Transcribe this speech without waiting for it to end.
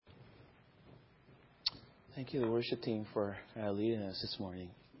Thank you, the worship team, for leading us this morning.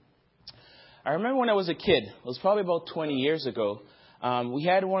 I remember when I was a kid, it was probably about 20 years ago, we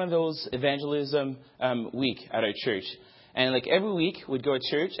had one of those evangelism week at our church. And like every week, we'd go to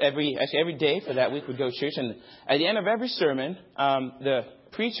church. Every day for that week, we'd go to church. And at the end of every sermon, the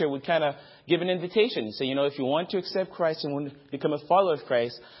preacher would kind of give an invitation. He'd say, if you want to accept Christ and want to become a follower of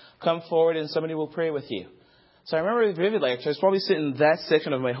Christ, come forward and somebody will pray with you. So I remember vividly, I was probably sitting in that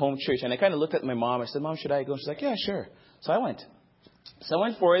section of my home church, and I kind of looked at my mom. I said, Mom, should I go? She's like, yeah, sure. So I went. So I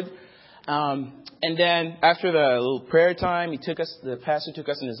went forward. And then after the little prayer time, the pastor took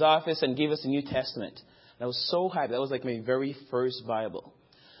us in his office and gave us the New Testament. And I was so happy. That was like my very first Bible.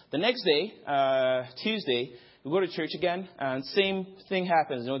 The next day, Tuesday, we go to church again, and same thing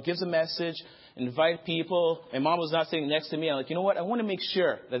happens. It gives a message, invite people. My mom was not sitting next to me. I'm like, you know what? I want to make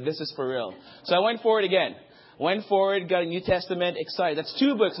sure that this is for real. So I went forward again. Went forward, got a New Testament, excited. That's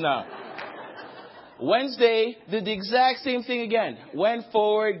 2 books now. Wednesday, did the exact same thing again. Went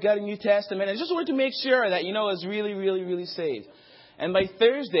forward, got a New Testament. I just wanted to make sure that, I was really, really, really saved. And by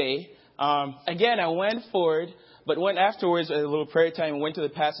Thursday, again, I went forward, but went afterwards, a little prayer time, went to the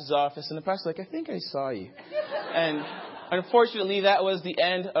pastor's office. And the pastor's like, I think I saw you. And unfortunately, that was the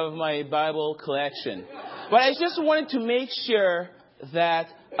end of my Bible collection. But I just wanted to make sure that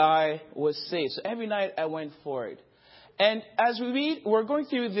I was saved. So every night I went forward. And as we read, we're going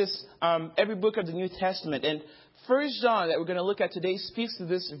through this, every book of the New Testament. And 1 John that we're going to look at today speaks to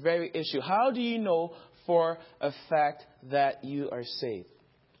this very issue. How do you know for a fact that you are saved?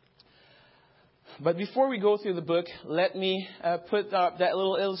 But before we go through the book, let me put up that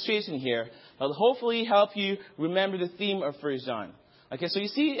little illustration here. That'll hopefully help you remember the theme of 1 John. Okay, so you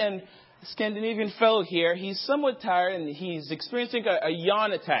see in Scandinavian fellow here, he's somewhat tired and he's experiencing a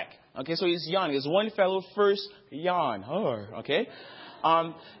yawn attack. Okay, so he's yawning. There's one fellow first yawn. Okay.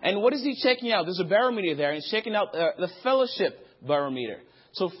 And what is he checking out? There's a barometer there, and he's checking out the fellowship barometer.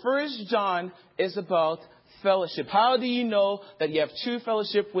 So 1 John is about fellowship. How do you know that you have true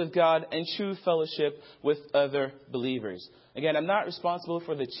fellowship with God and true fellowship with other believers? Again, I'm not responsible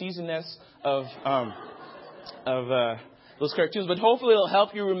for the cheesiness of those cartoons, but hopefully it'll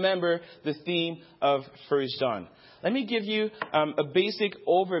help you remember the theme of 1 John. Let me give you a basic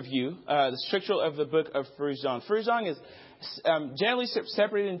overview, the structure of the book of 1 John. 1 John is generally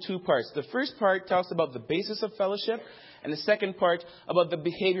separated in 2 parts. The first part talks about the basis of fellowship, and the second part about the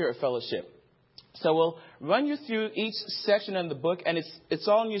behavior of fellowship. So we'll run you through each section in the book, and it's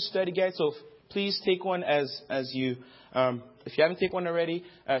all in your study guide, so please take one as you, if you haven't taken one already,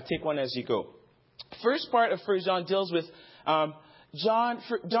 take one as you go. First part of 1 John deals with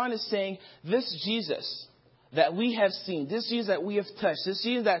John is saying, this Jesus that we have seen, this Jesus that we have touched, this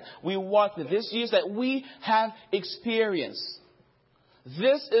Jesus that we walked with, this Jesus that we have experienced,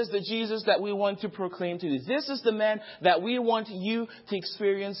 this is the Jesus that we want to proclaim to you. This is the man that we want you to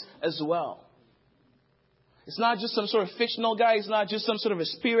experience as well. It's not just some sort of fictional guy. It's not just some sort of a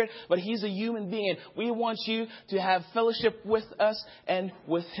spirit, but he's a human being. We want you to have fellowship with us and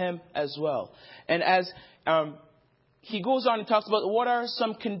with him as well. And as he goes on and talks about what are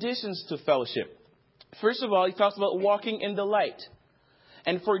some conditions to fellowship. First of all, he talks about walking in the light.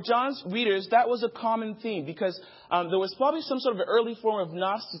 And for John's readers, that was a common theme because there was probably some sort of early form of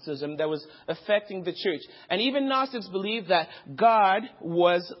Gnosticism that was affecting the church. And even Gnostics believed that God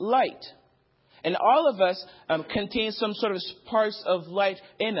was light. And all of us contain some sort of sparks of light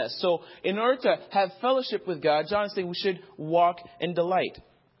in us. So in order to have fellowship with God, John is saying we should walk in the light.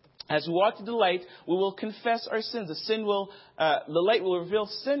 As we walk to the light, we will confess our sins. The light will reveal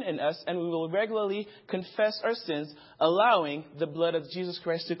sin in us, and we will regularly confess our sins, allowing the blood of Jesus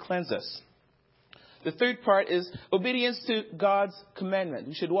Christ to cleanse us. The third part is obedience to God's commandment.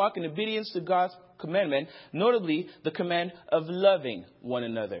 We should walk in obedience to God's commandment, notably the command of loving one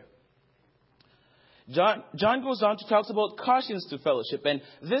another. John goes on to talk about cautions to fellowship, and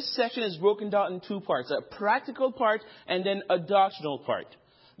this section is broken down in 2 parts, a practical part and then a doctrinal part.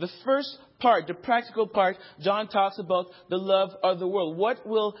 The first part, the practical part, John talks about the love of the world. What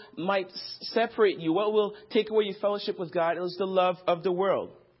might separate you? What will take away your fellowship with God is the love of the world.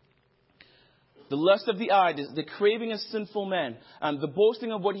 The lust of the eye, the craving of sinful man, the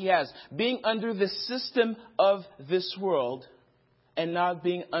boasting of what he has, being under the system of this world and not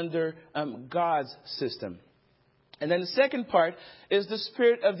being under God's system. And then the second part is the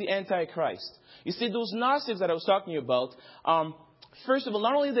spirit of the Antichrist. You see, those Gnostics that I was talking about, first of all,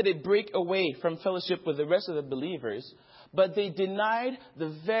 not only did they break away from fellowship with the rest of the believers, but they denied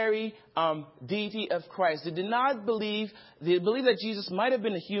the very deity of Christ. They believed that Jesus might have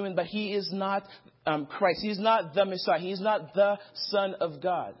been a human, but he is not Christ. He's not the Messiah. He's not the Son of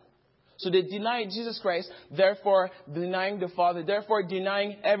God. So they deny Jesus Christ, therefore denying the Father, therefore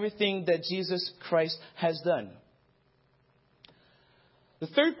denying everything that Jesus Christ has done. The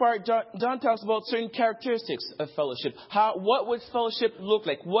third part, John talks about certain characteristics of fellowship. What would fellowship look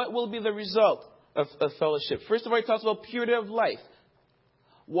like? What will be the result of fellowship? First of all, he talks about purity of life.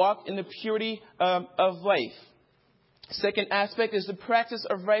 Walk in the purity of life. Second aspect is the practice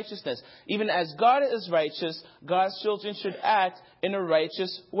of righteousness. Even as God is righteous, God's children should act in a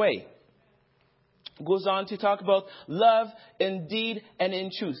righteous way. Goes on to talk about love in deed and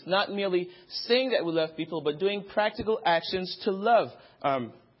in truth. Not merely saying that we love people, but doing practical actions to love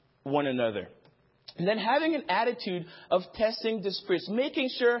one another. And then having an attitude of testing the spirits, making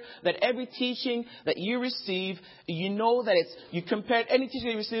sure that every teaching that you receive, you know that you compare any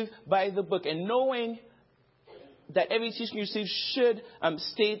teaching you receive by the book, and knowing that every teaching you receive should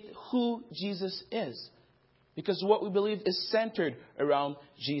state who Jesus is. Because what we believe is centered around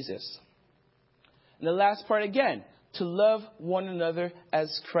Jesus. And the last part again, to love one another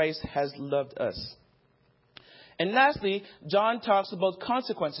as Christ has loved us. And lastly, John talks about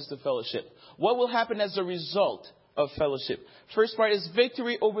consequences of fellowship. What will happen as a result of fellowship? First part is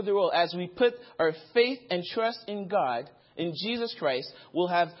victory over the world. As we put our faith and trust in God, in Jesus Christ, we'll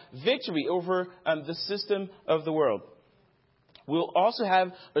have victory over the system of the world. We'll also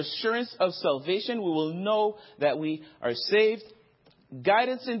have assurance of salvation. We will know that we are saved.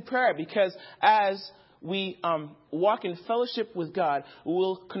 Guidance in prayer, because as we walk in fellowship with God, we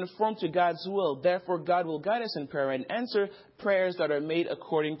will conform to God's will. Therefore, God will guide us in prayer and answer prayers that are made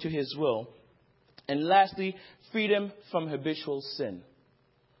according to His will. And lastly, freedom from habitual sin.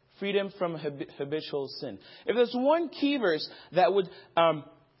 Freedom from habitual sin. If there's one key verse that would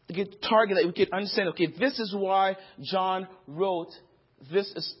target, that we could understand, okay, this is why John wrote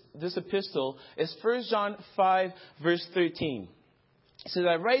this epistle, is 1 John 5, verse 13. It says,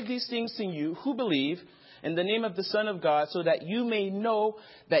 I write these things to you who believe in the name of the Son of God, so that you may know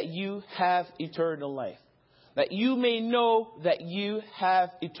that you have eternal life. That you may know that you have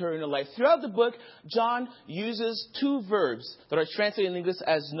eternal life. Throughout the book, John uses two verbs that are translated in English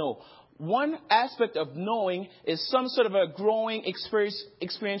as know. One aspect of knowing is some sort of a growing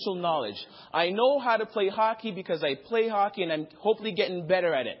experiential knowledge. I know how to play hockey because I play hockey and I'm hopefully getting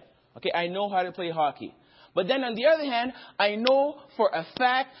better at it. Okay, I know how to play hockey. But then on the other hand, I know for a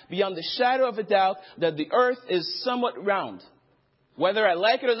fact, beyond the shadow of a doubt, that the earth is somewhat round. Whether I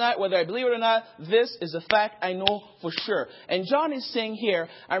like it or not, whether I believe it or not, this is a fact I know for sure. And John is saying here,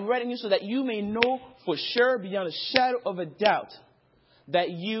 I'm writing you so that you may know for sure, beyond the shadow of a doubt, that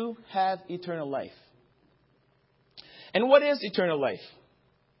you have eternal life. And what is eternal life?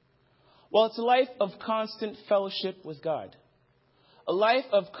 Well, it's a life of constant fellowship with God. A life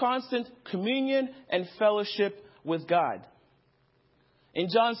of constant communion and fellowship with God. In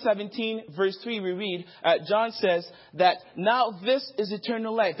John 17, verse 3, we read, John says that now this is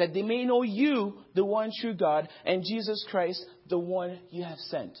eternal life, that they may know you, the one true God, and Jesus Christ, the one you have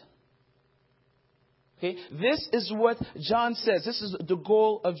sent. Okay, this is what John says. This is the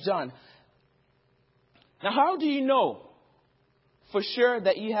goal of John. Now, how do you know for sure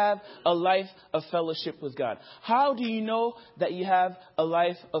that you have a life of fellowship with God? How do you know that you have a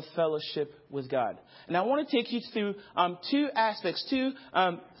life of fellowship with God? And I want to take you through two aspects, two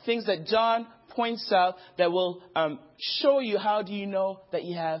things that John points out that will show you how do you know that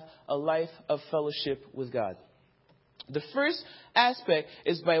you have a life of fellowship with God. The first aspect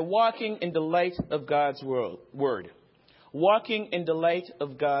is by walking in the light of God's word. Walking in the light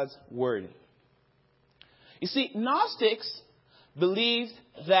of God's word. You see, Gnostics believed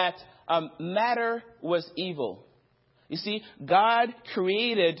that matter was evil. You see, God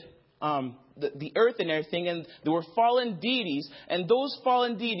created the earth and everything, and there were fallen deities, and those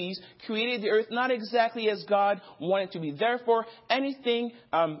fallen deities created the earth not exactly as God wanted it to be. Therefore, anything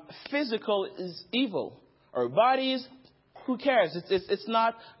physical is evil. Our bodies, who cares? It's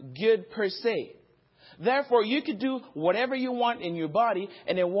not good per se. Therefore, you could do whatever you want in your body,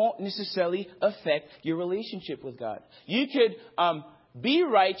 and it won't necessarily affect your relationship with God. You could be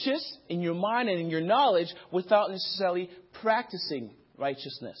righteous in your mind and in your knowledge without necessarily practicing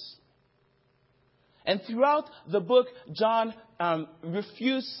righteousness. And throughout the book, John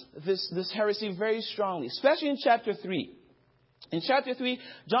refutes this heresy very strongly, especially in chapter 3. In chapter 3,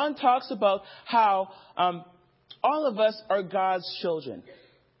 John talks about how all of us are God's children.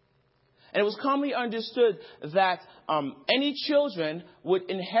 And it was commonly understood that any children would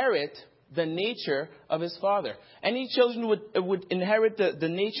inherit the nature of his father. Any children would inherit the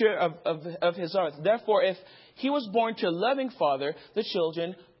nature of his earth. Therefore, if he was born to a loving father, the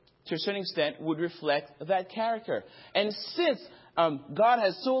children, to a certain extent, would reflect that character. And since God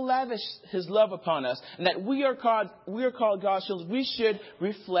has so lavished His love upon us, and that we are called God's children, we should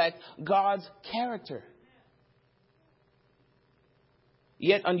reflect God's character.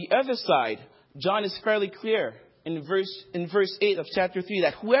 Yet on the other side, John is fairly clear in verse 8 of chapter 3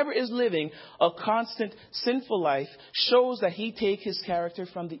 that whoever is living a constant sinful life shows that he takes his character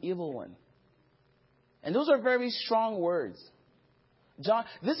from the evil one. And those are very strong words. John,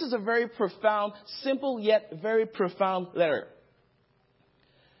 this is a very profound, simple yet very profound letter.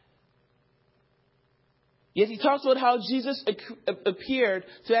 Yet he talks about how Jesus appeared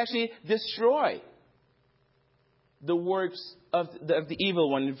to actually destroy the works of the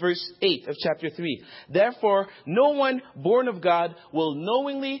evil one in verse 8 of chapter 3. Therefore, no one born of God will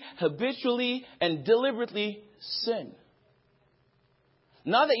knowingly, habitually, and deliberately sin.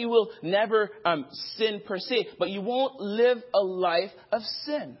 Not that you will never sin per se, but you won't live a life of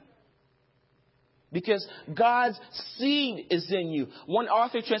sin. Because God's seed is in you. One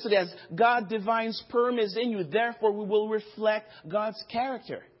author translated it as God's divine sperm is in you. Therefore, we will reflect God's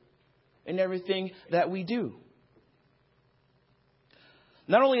character in everything that we do.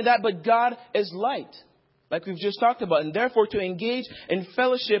 Not only that, but God is light, like we've just talked about. And therefore, to engage in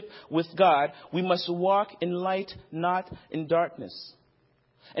fellowship with God, we must walk in light, not in darkness.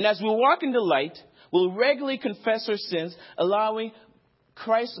 And as we walk in the light, we'll regularly confess our sins, allowing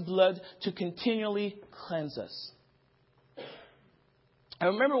Christ's blood to continually cleanse us. I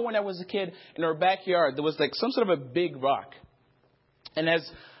remember when I was a kid, in our backyard, there was like some sort of a big rock. And as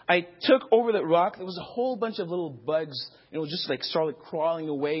I took over that rock, there was a whole bunch of little bugs, just like started crawling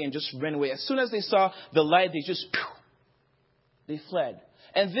away and just ran away. As soon as they saw the light, they fled.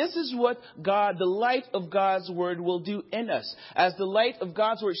 And this is what the light of God's word will do in us. As the light of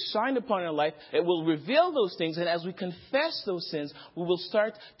God's word shine upon our life, it will reveal those things. And as we confess those sins, we will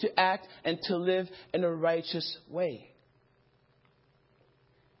start to act and to live in a righteous way.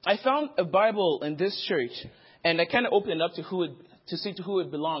 I found a Bible in this church, and I kind of opened it up to see to who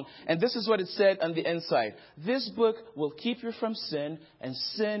it belonged. And this is what it said on the inside. This book will keep you from sin, and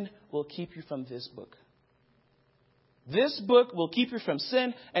sin will keep you from this book. This book will keep you from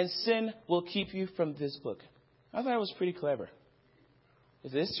sin, and sin will keep you from this book. I thought it was pretty clever.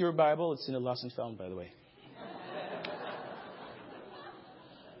 If this is your Bible, it's in the Lost and Found, by the way.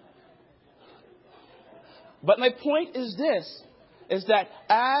 But my point is this, is that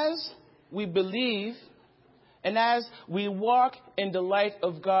as we believe and as we walk in the light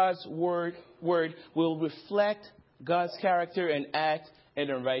of God's word we'll reflect God's character and act in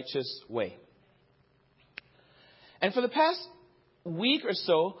a righteous way. And for the past week or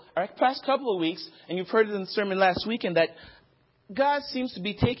so, or past couple of weeks, and you've heard it in the sermon last weekend, that God seems to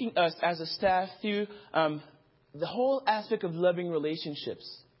be taking us as a staff through the whole aspect of loving relationships.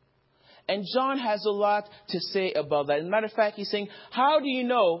 And John has a lot to say about that. As a matter of fact, he's saying, how do you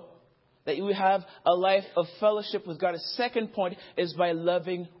know that you have a life of fellowship with God? A second point is by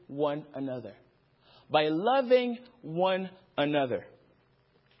loving one another. By loving one another.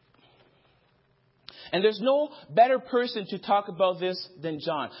 And there's no better person to talk about this than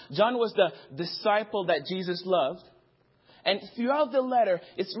John. John was the disciple that Jesus loved. And throughout the letter,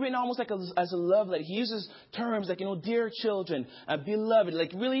 it's written almost like as a love letter. He uses terms like, dear children, beloved,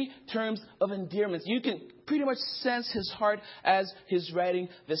 like really terms of endearment. You can pretty much sense his heart as he's writing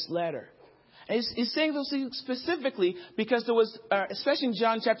this letter. And he's saying those things specifically because there was, especially in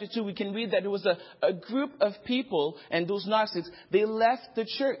John chapter 2, we can read that there was a group of people, and those Gnostics, they left the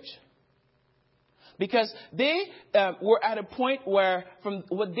church. Because they were at a point where, from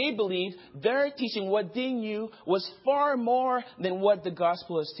what they believed, their teaching, what they knew, was far more than what the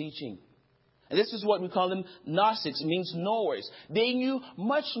gospel is teaching. And this is what we call them Gnostics. It means knowers. They knew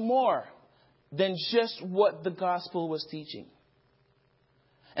much more than just what the gospel was teaching.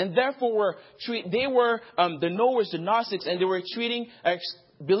 And therefore, they were the knowers, the Gnostics, and they were treating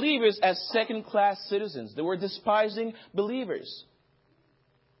believers as second-class citizens. They were despising believers.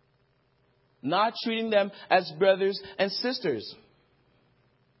 Not treating them as brothers and sisters.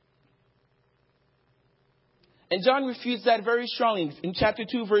 And John refutes that very strongly in chapter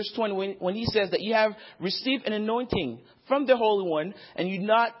 2, verse 20, when he says that you have received an anointing from the Holy One, and you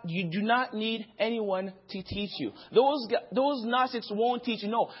do not need anyone to teach you. Those Gnostics won't teach you.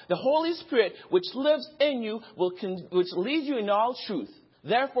 No, the Holy Spirit, which lives in you, which leads you in all truth.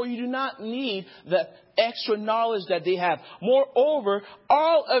 Therefore, you do not need the extra knowledge that they have. Moreover,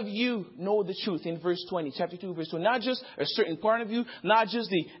 all of you know the truth in verse 20, chapter 2, verse 20. Not just a certain part of you, not just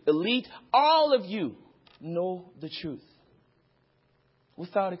the elite. All of you know the truth.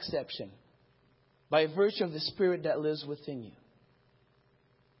 Without exception. By virtue of the Spirit that lives within you.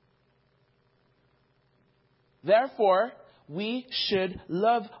 Therefore, we should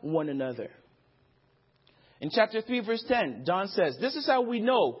love one another. In chapter 3, verse 10, John says, this is how we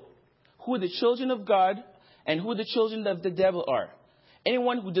know who the children of God and who the children of the devil are.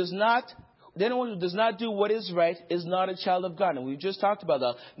 Anyone who does not do what is right is not a child of God. And we just talked about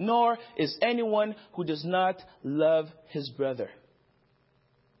that. Nor is anyone who does not love his brother.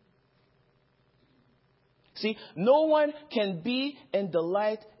 See, no one can be in the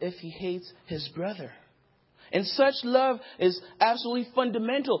light if he hates his brother. And such love is absolutely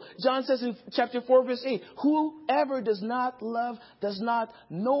fundamental. John says in chapter 4, verse 8, whoever does not love does not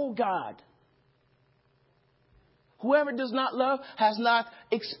know God. Whoever does not love has not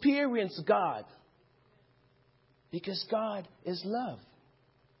experienced God. Because God is love.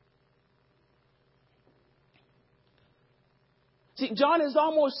 See, John is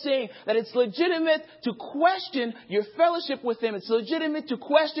almost saying that it's legitimate to question your fellowship with Him. It's legitimate to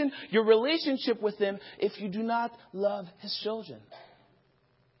question your relationship with Him if you do not love His children.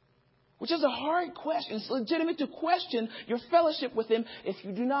 Which is a hard question. It's legitimate to question your fellowship with Him if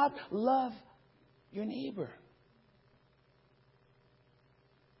you do not love your neighbor.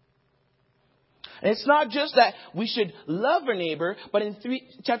 And it's not just that we should love our neighbor, but in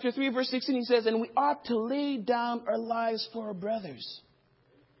chapter 3, verse 16, he says, and we ought to lay down our lives for our brothers.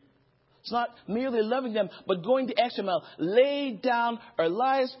 It's not merely loving them, but going the extra mile. Lay down our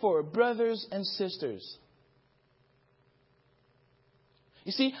lives for our brothers and sisters.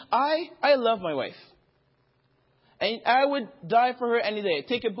 You see, I love my wife. And I would die for her any day.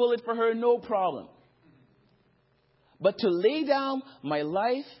 Take a bullet for her, no problem. But to lay down my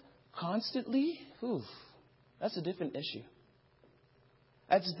life constantly, that's a different issue.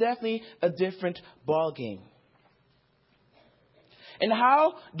 That's definitely a different ball game. And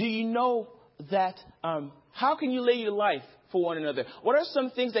how do you know that? How can you lay your life for one another? What are some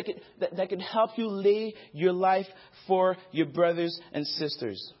things that could help you lay your life for your brothers and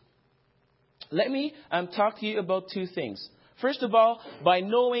sisters? Let me talk to you about two things. First of all, by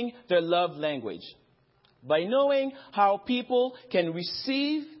knowing their love language. By knowing how people can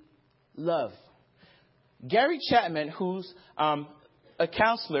receive love. Gary Chapman, who's a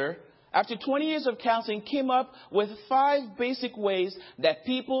counselor, after 20 years of counseling, came up with 5 basic ways that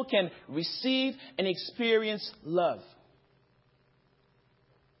people can receive and experience love.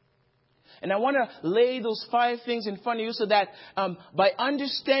 And I want to lay those 5 things in front of you so that by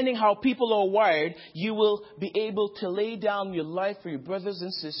understanding how people are wired, you will be able to lay down your life for your brothers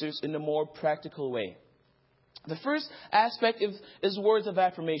and sisters in a more practical way. The first aspect is words of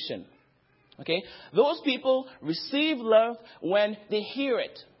affirmation. Okay? Those people receive love when they hear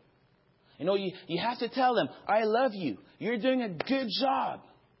it. You know, you have to tell them, I love you. You're doing a good job.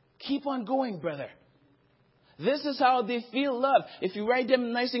 Keep on going, brother. This is how they feel love. If you write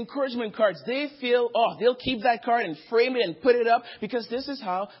them nice encouragement cards, they feel, they'll keep that card and frame it and put it up because this is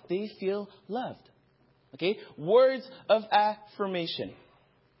how they feel loved. Okay? Words of affirmation.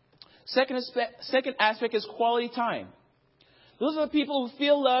 Second aspect is quality time. Those are the people who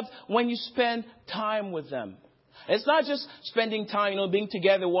feel loved when you spend time with them. It's not just spending time, being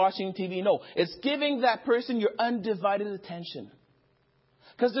together, watching TV. No, it's giving that person your undivided attention.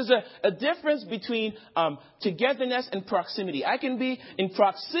 Because there's a difference between togetherness and proximity. I can be in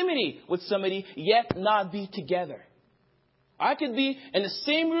proximity with somebody, yet not be together. I could be in the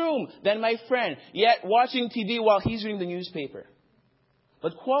same room than my friend, yet watching TV while he's reading the newspaper.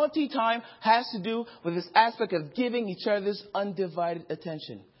 But quality time has to do with this aspect of giving each other's undivided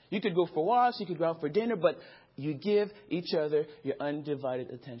attention. You could go for walks, you could go out for dinner, but you give each other your undivided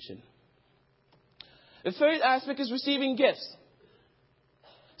attention. The third aspect is receiving gifts.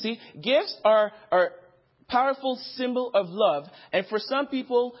 See, gifts are a powerful symbol of love, and for some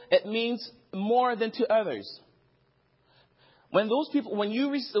people, it means more than to others. When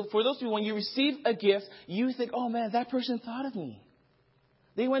you receive a gift, you think, oh man, that person thought of me.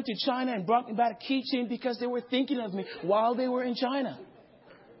 They went to China and brought me back a keychain because they were thinking of me while they were in China.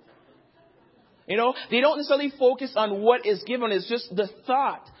 They don't necessarily focus on what is given. It's just the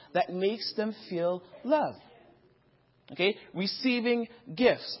thought that makes them feel love. Okay? Receiving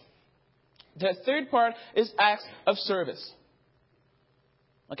gifts. The third part is acts of service.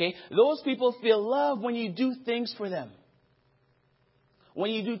 Okay? Those people feel love when you do things for them.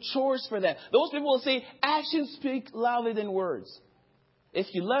 When you do chores for them. Those people will say, actions speak louder than words. If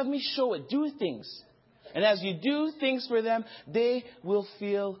you love me, show it. Do things. And as you do things for them, they will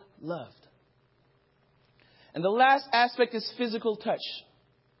feel loved. And the last aspect is physical touch.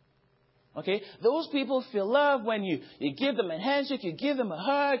 Okay? Those people feel love when you give them a handshake, you give them a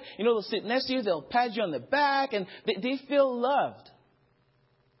hug. They'll sit next to you, they'll pat you on the back, and they feel loved.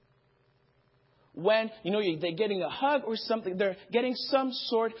 when, they're getting a hug or something. They're getting some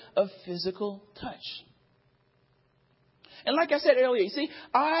sort of physical touch. And like I said earlier, you see,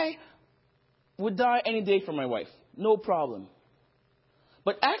 I would die any day for my wife. No problem.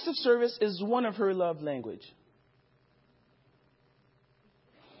 But acts of service is one of her love language.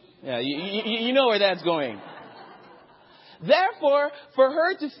 Yeah, you know where that's going. Therefore, for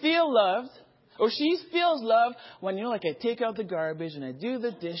her to feel loved, or she feels love when, I take out the garbage and I do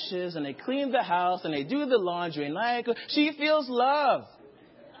the dishes and I clean the house and I do the laundry and she feels love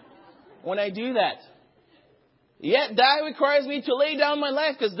when I do that. Yet that requires me to lay down my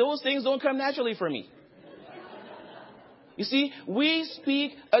life because those things don't come naturally for me. You see, we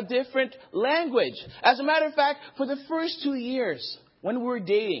speak a different language. As a matter of fact, for the first 2 years when we were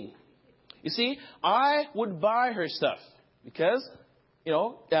dating, you see, I would buy her stuff because,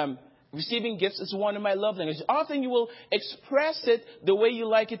 receiving gifts is one of my love languages. Often you will express it the way you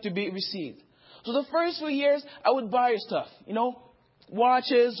like it to be received. So the first 3 years, I would buy her stuff.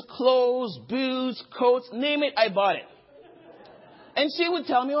 Watches, clothes, boots, coats, name it, I bought it. And she would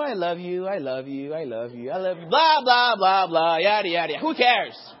tell me, I love you, I love you, I love you, I love you, blah, blah, blah, blah, yada, yada. Who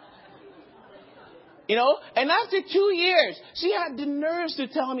cares? And after 2 years, she had the nerves to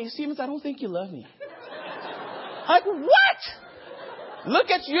tell me, Stevens, I don't think you love me. Like, what? Look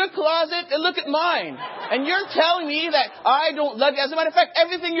at your closet and look at mine. And you're telling me that I don't love you. As a matter of fact,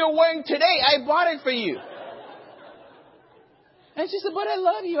 everything you're wearing today, I bought it for you. And she said, but I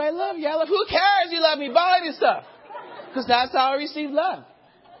love you, I love you, I love you. Who cares you love me? Buy this stuff. Because that's how I receive love.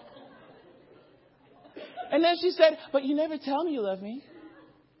 And then she said, but you never tell me you love me.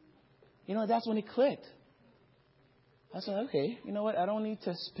 That's when it clicked. I said, okay, you know what? I don't need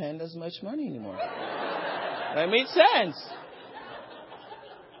to spend as much money anymore. That made sense.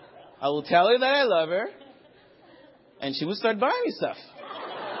 I will tell her that I love her. And she would start buying me stuff.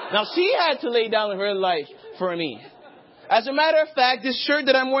 Now, she had to lay down her life for me. As a matter of fact, this shirt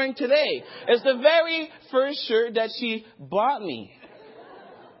that I'm wearing today is the very first shirt that she bought me.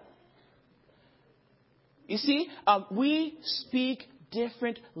 You see, we speak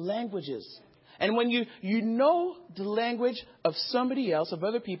different languages. And when you know the language of somebody else, of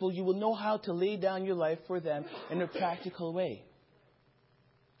other people, you will know how to lay down your life for them in a practical way.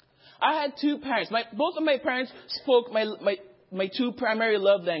 I had two parents. Both of my parents spoke my two primary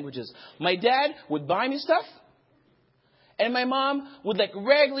love languages. My dad would buy me stuff. And my mom would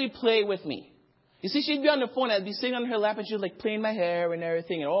regularly play with me. You see, she'd be on the phone. I'd be sitting on her lap and she would playing my hair and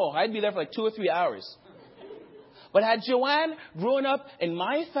everything. And I'd be there for 2 or 3 hours. But had Joanne grown up in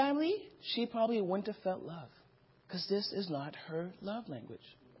my family, she probably wouldn't have felt love. Because this is not her love language.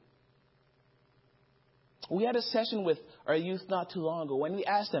 We had a session with our youth not too long ago when we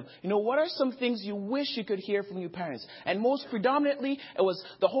asked them, what are some things you wish you could hear from your parents? And most predominantly, it was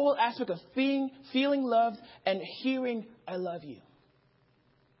the whole aspect of feeling loved and hearing, I love you.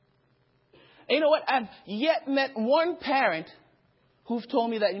 And you know what? I've yet met one parent who've told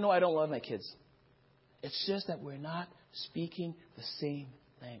me that, I don't love my kids. It's just that we're not speaking the same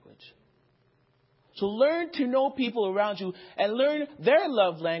language. So learn to know people around you and learn their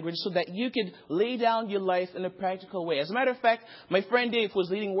love language so that you can lay down your life in a practical way. As a matter of fact, my friend Dave, who was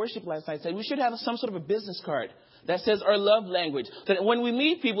leading worship last night, said we should have some sort of a business card that says our love language. So that when we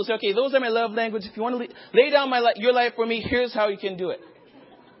meet people, say, okay, those are my love language. If you want to lay down your life for me, here's how you can do it.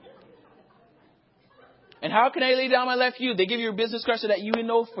 And how can I lay down my life for you? They give you a business card so that you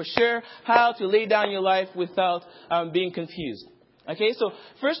know for sure how to lay down your life without being confused. Okay, so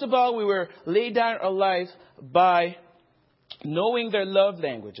first of all, we were laid down our life by knowing their love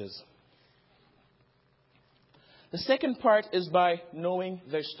languages. The second part is by knowing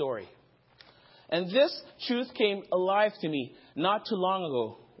their story. And this truth came alive to me not too long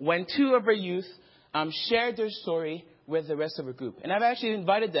ago when 2 of our youth shared their story with the rest of our group. And I've actually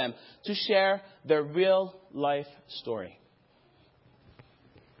invited them to share their real life story.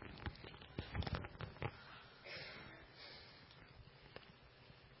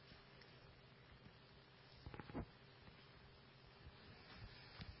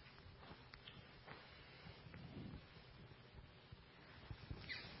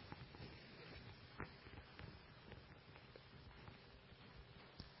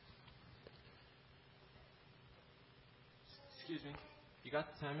 Excuse me. You got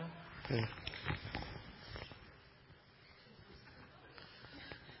the timer? Yeah.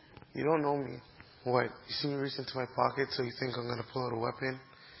 You don't know me. What? You see me reach into my pocket so you think I'm going to pull out a weapon?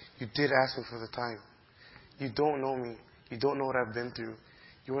 You did ask me for the time. You don't know me. You don't know what I've been through.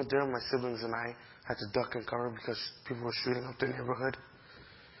 You weren't there when my siblings and I had to duck and cover because people were shooting up the neighborhood.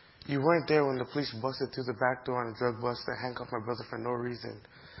 You weren't there when the police busted through the back door on a drug bust and handcuffed my brother for no reason.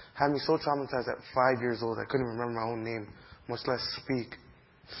 Had me so traumatized at 5 years old I couldn't even remember my own name, much less speak.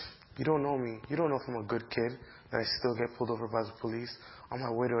 You don't know me. You don't know if I'm a good kid, that I still get pulled over by the police on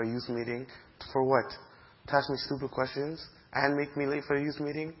my way to a youth meeting. For what? To ask me stupid questions and make me late for a youth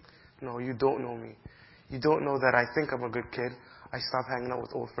meeting? No, you don't know me. You don't know that I think I'm a good kid. I stopped hanging out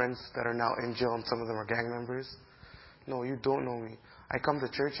with old friends that are now in jail and some of them are gang members. No, you don't know me. I come to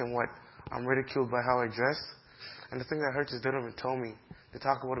church and what? I'm ridiculed by how I dress. And the thing that hurts is they don't even tell me. They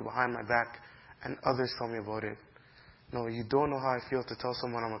talk about it behind my back and others tell me about it. No, you don't know how I feel to tell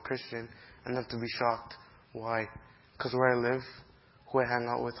someone I'm a Christian and them to be shocked. Why? Because where I live, who I hang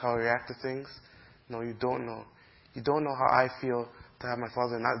out with, how I react to things. No, you don't know. You don't know how I feel to have my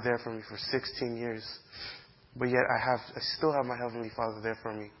father not there for me for 16 years. But yet I still have my Heavenly Father there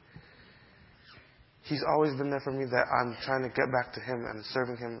for me. He's always been there for me, that I'm trying to get back to Him and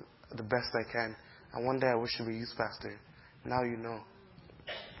serving Him the best I can. And one day I wish to be youth pastor. Now you know.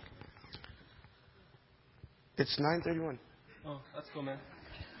 It's 9:31. Oh, that's cool, man.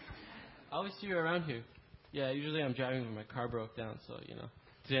 I always see you around here. Yeah, usually I'm driving when my car broke down, so,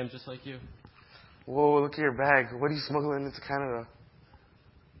 today I'm just like you. Whoa, look at your bag. What are you smuggling into Canada?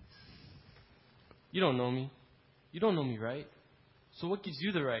 You don't know me. You don't know me, right? So what gives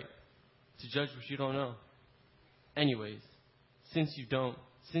you the right to judge what you don't know? Anyways, since you don't,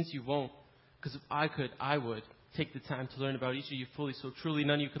 since you won't, because if I could, I would take the time to learn about each of you fully, so truly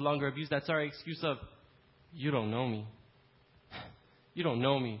none of you could longer abuse that sorry excuse of, you don't know me. You don't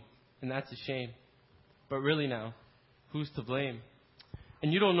know me, and that's a shame. But really now, who's to blame?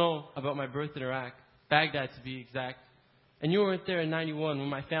 And you don't know about my birth in Iraq, Baghdad to be exact. And you weren't there in 91 when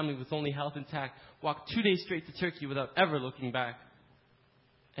my family, with only health intact, walked 2 days straight to Turkey without ever looking back.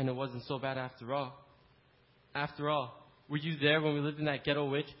 And it wasn't so bad after all. After all, were you there when we lived in that ghetto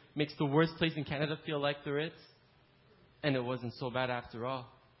which makes the worst place in Canada feel like the Ritz? And it wasn't so bad after all.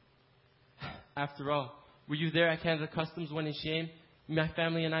 After all, were you there at Canada Customs when in shame my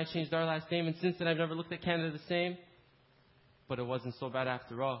family and I changed our last name, and since then I've never looked at Canada the same? But it wasn't so bad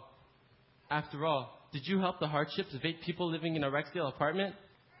after all. After all, did you help the hardships of 8 people living in a Rexdale apartment?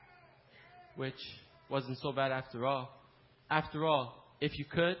 Which wasn't so bad after all. After all, if you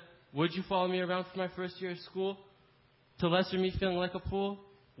could, would you follow me around for my first year of school? To lesser me feeling like a fool?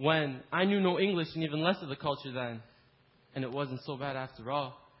 When I knew no English and even less of the culture then. And it wasn't so bad after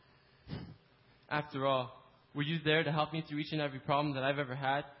all. After all, were you there to help me through each and every problem that I've ever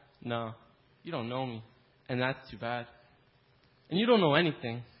had? No, you don't know me. And that's too bad. And you don't know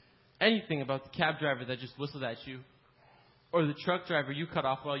anything about the cab driver that just whistled at you, or the truck driver you cut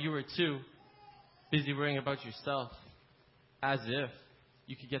off while you were too busy worrying about yourself, as if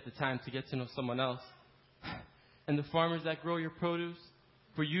you could get the time to get to know someone else. And the farmers that grow your produce,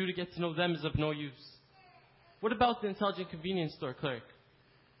 for you to get to know them is of no use. What about the intelligent convenience store clerk,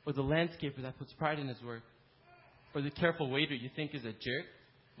 or the landscaper that puts pride in his work, or the careful waiter you think is a jerk?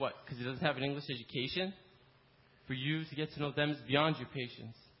 What, because he doesn't have an English education? For you to get to know them is beyond your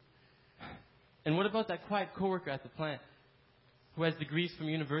patience. And what about that quiet coworker at the plant who has degrees from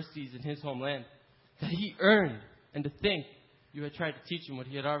universities in his homeland that he earned, and to think you had tried to teach him what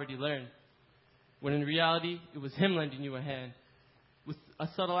he had already learned, when in reality it was him lending you a hand with a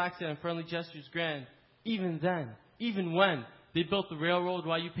subtle accent and friendly gestures grand? Even then, even when they built the railroad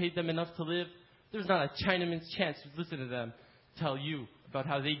while you paid them enough to live, there's not a Chinaman's chance to listen to them tell you about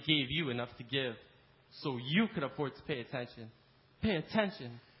how they gave you enough to give, so you could afford to pay attention. Pay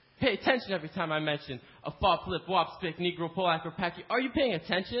attention. Pay attention every time I mention a fop, flip, wop, spick, Negro, Polak, or Paki. Are you paying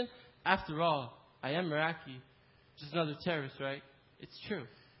attention? After all, I am Iraqi. Just another terrorist, right? It's true.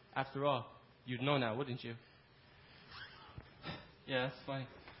 After all, you'd know now, wouldn't you? Yeah, that's funny.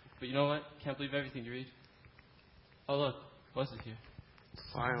 But you know what? Can't believe everything you read. Oh, look. Bus is here.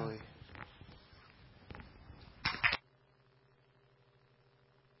 Finally.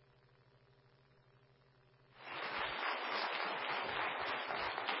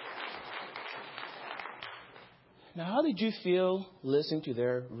 Now, how did you feel listening to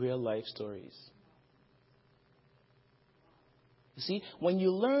their real life stories? You see, when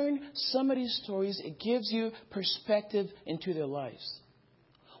you learn some of these stories, it gives you perspective into their lives.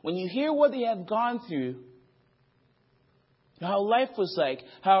 When you hear what they have gone through, how life was like,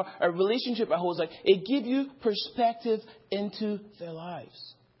 how a relationship was like, it gives you perspective into their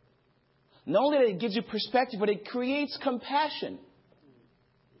lives. Not only that it gives you perspective, but it creates compassion.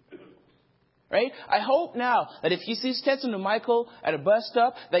 Right? I hope now that if you see Stetson and Michael at a bus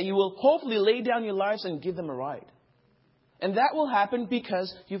stop, that you will hopefully lay down your lives and give them a ride. And that will happen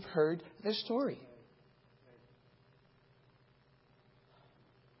because you've heard their story.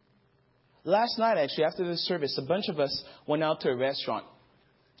 Last night, actually, after the service, a bunch of us went out to a restaurant.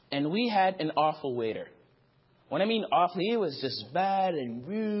 And we had an awful waiter. When I mean awful, he was just bad and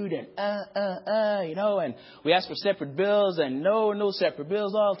rude and and we asked for separate bills and no separate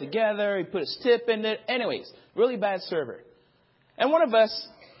bills altogether. He put his tip in it. Anyways, really bad server. And one of us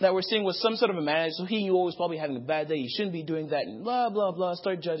that we're seeing was some sort of a manager, so he knew he was probably having a bad day. He shouldn't be doing that and blah, blah, blah.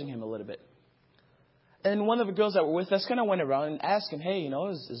 Started judging him a little bit. And one of the girls that were with us kind of went around and asked him, hey,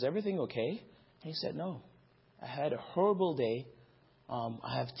 is everything okay? And he said, no, I had a horrible day.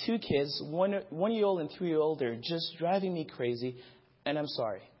 I have 2 kids, 1-year-old and 3-year-old. They're just driving me crazy, and I'm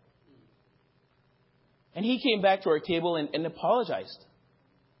sorry. And he came back to our table and apologized.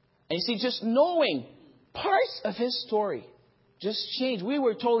 And you see, just knowing parts of his story just changed. We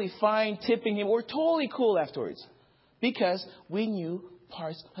were totally fine tipping him. We're totally cool afterwards because we knew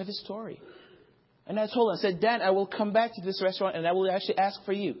parts of his story. And I told him, I said, Dan, I will come back to this restaurant and I will actually ask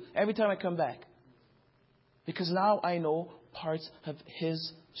for you every time I come back. Because now I know parts of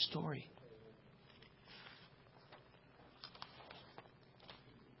his story.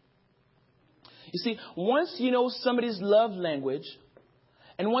 You see, once you know somebody's love language,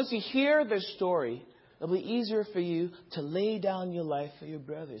 and once you hear their story, it'll be easier for you to lay down your life for your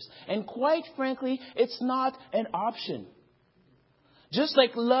brothers. And quite frankly, it's not an option. Just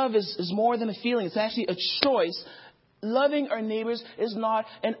like love is more than a feeling, it's actually a choice. Loving our neighbors is not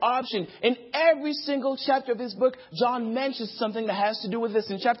an option. In every single chapter of his book, John mentions something that has to do with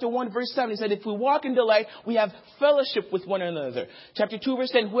this. In chapter 1, verse 7, he said, if we walk in the light, we have fellowship with one another. Chapter 2, verse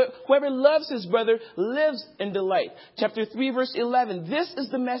 10, whoever loves his brother lives in the light. Chapter 3, verse 11, this is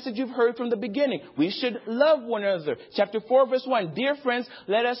the message you've heard from the beginning. We should love one another. Chapter 4, verse 1, dear friends,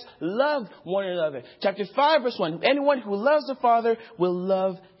 let us love one another. Chapter 5, verse 1, anyone who loves the Father will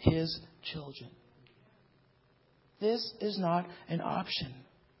love his children. This is not an option.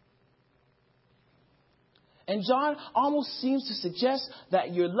 And John almost seems to suggest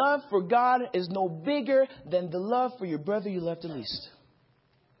that your love for God is no bigger than the love for your brother you love the least.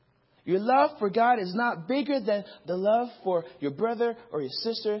 Your love for God is not bigger than the love for your brother or your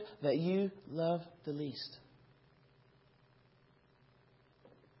sister that you love the least.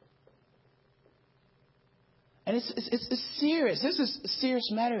 And it's serious. This is a serious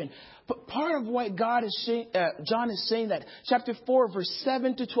matter. And part of what John is saying that chapter 4, verse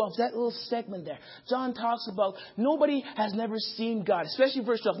 7 to 12, that little segment there, John talks about nobody has never seen God, especially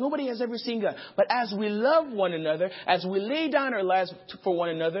verse 12. Nobody has ever seen God. But as we love one another, as we lay down our lives for one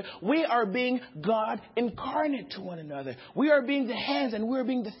another, we are being God incarnate to one another. We are being the hands and we are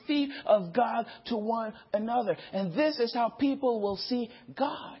being the feet of God to one another. And this is how people will see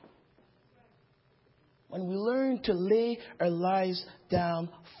God. When we learn to lay our lives down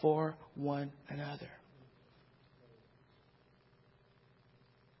for one another.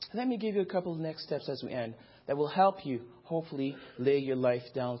 Let me give you a couple of next steps as we end that will help you, hopefully, lay your life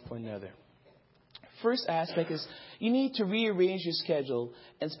down for another. First aspect is you need to rearrange your schedule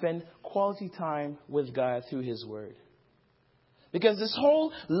and spend quality time with God through His Word. Because this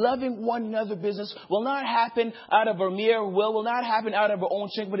whole loving one another business will not happen out of our mere will not happen out of our own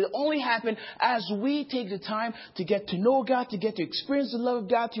strength, but it'll only happen as we take the time to get to know God, to get to experience the love of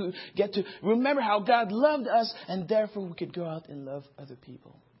God, to get to remember how God loved us, and therefore we could go out and love other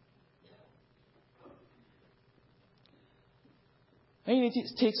people. And you need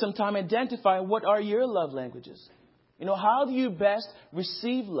to take some time and identify what are your love languages. How do you best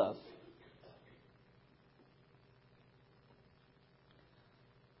receive love?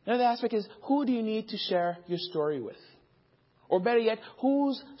 Another aspect is, who do you need to share your story with? Or better yet,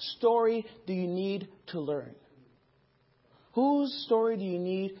 whose story do you need to learn? Whose story do you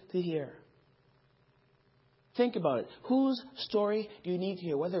need to hear? Think about it. Whose story do you need to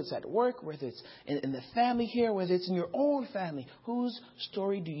hear? Whether it's at work, whether it's in the family here, whether it's in your own family. Whose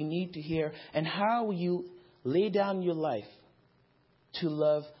story do you need to hear? And how will you lay down your life to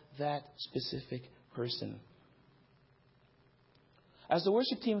love that specific person? As the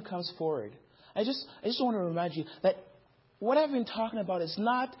worship team comes forward, I just want to remind you that what I've been talking about is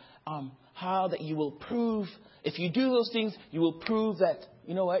not how that you will prove, if you do those things, you will prove that,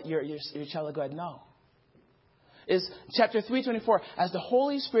 you're a child of God. No. It's chapter 3:24. As the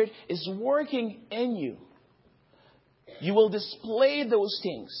Holy Spirit is working in you, you will display those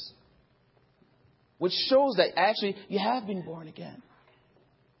things, which shows that actually you have been born again.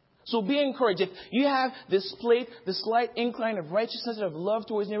 So be encouraged. If you have displayed the slight incline of righteousness and of love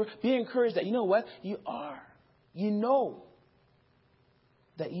towards neighbor, be encouraged that you know what? You are. You know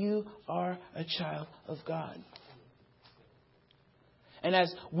that you are a child of God. And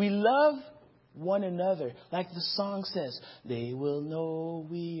as we love one another. Like the song says, they will know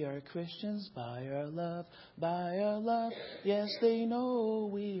we are Christians by our love, by our love. Yes, they know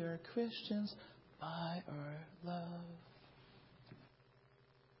we are Christians by our love.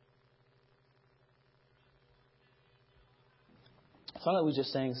 The song that we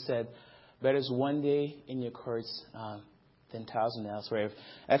just sang said, better is one day in your courts than 1,000 elsewhere. I've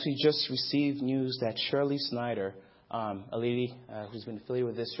actually just received news that Shirley Snyder, a lady who's been affiliated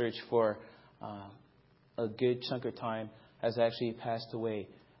with this church for a good chunk of time, has actually passed away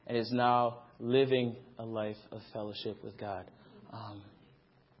and is now living a life of fellowship with God.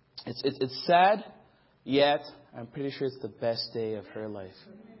 It's sad, yet I'm pretty sure it's the best day of her life.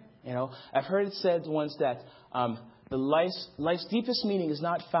 You know, I've heard it said once that the life's deepest meaning is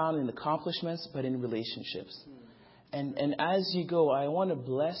not found in accomplishments, but in relationships. And as you go, I want to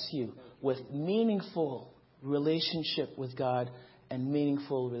bless you with meaningful relationship with God and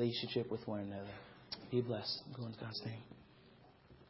meaningful relationship with one another. Be blessed. Go in God's name.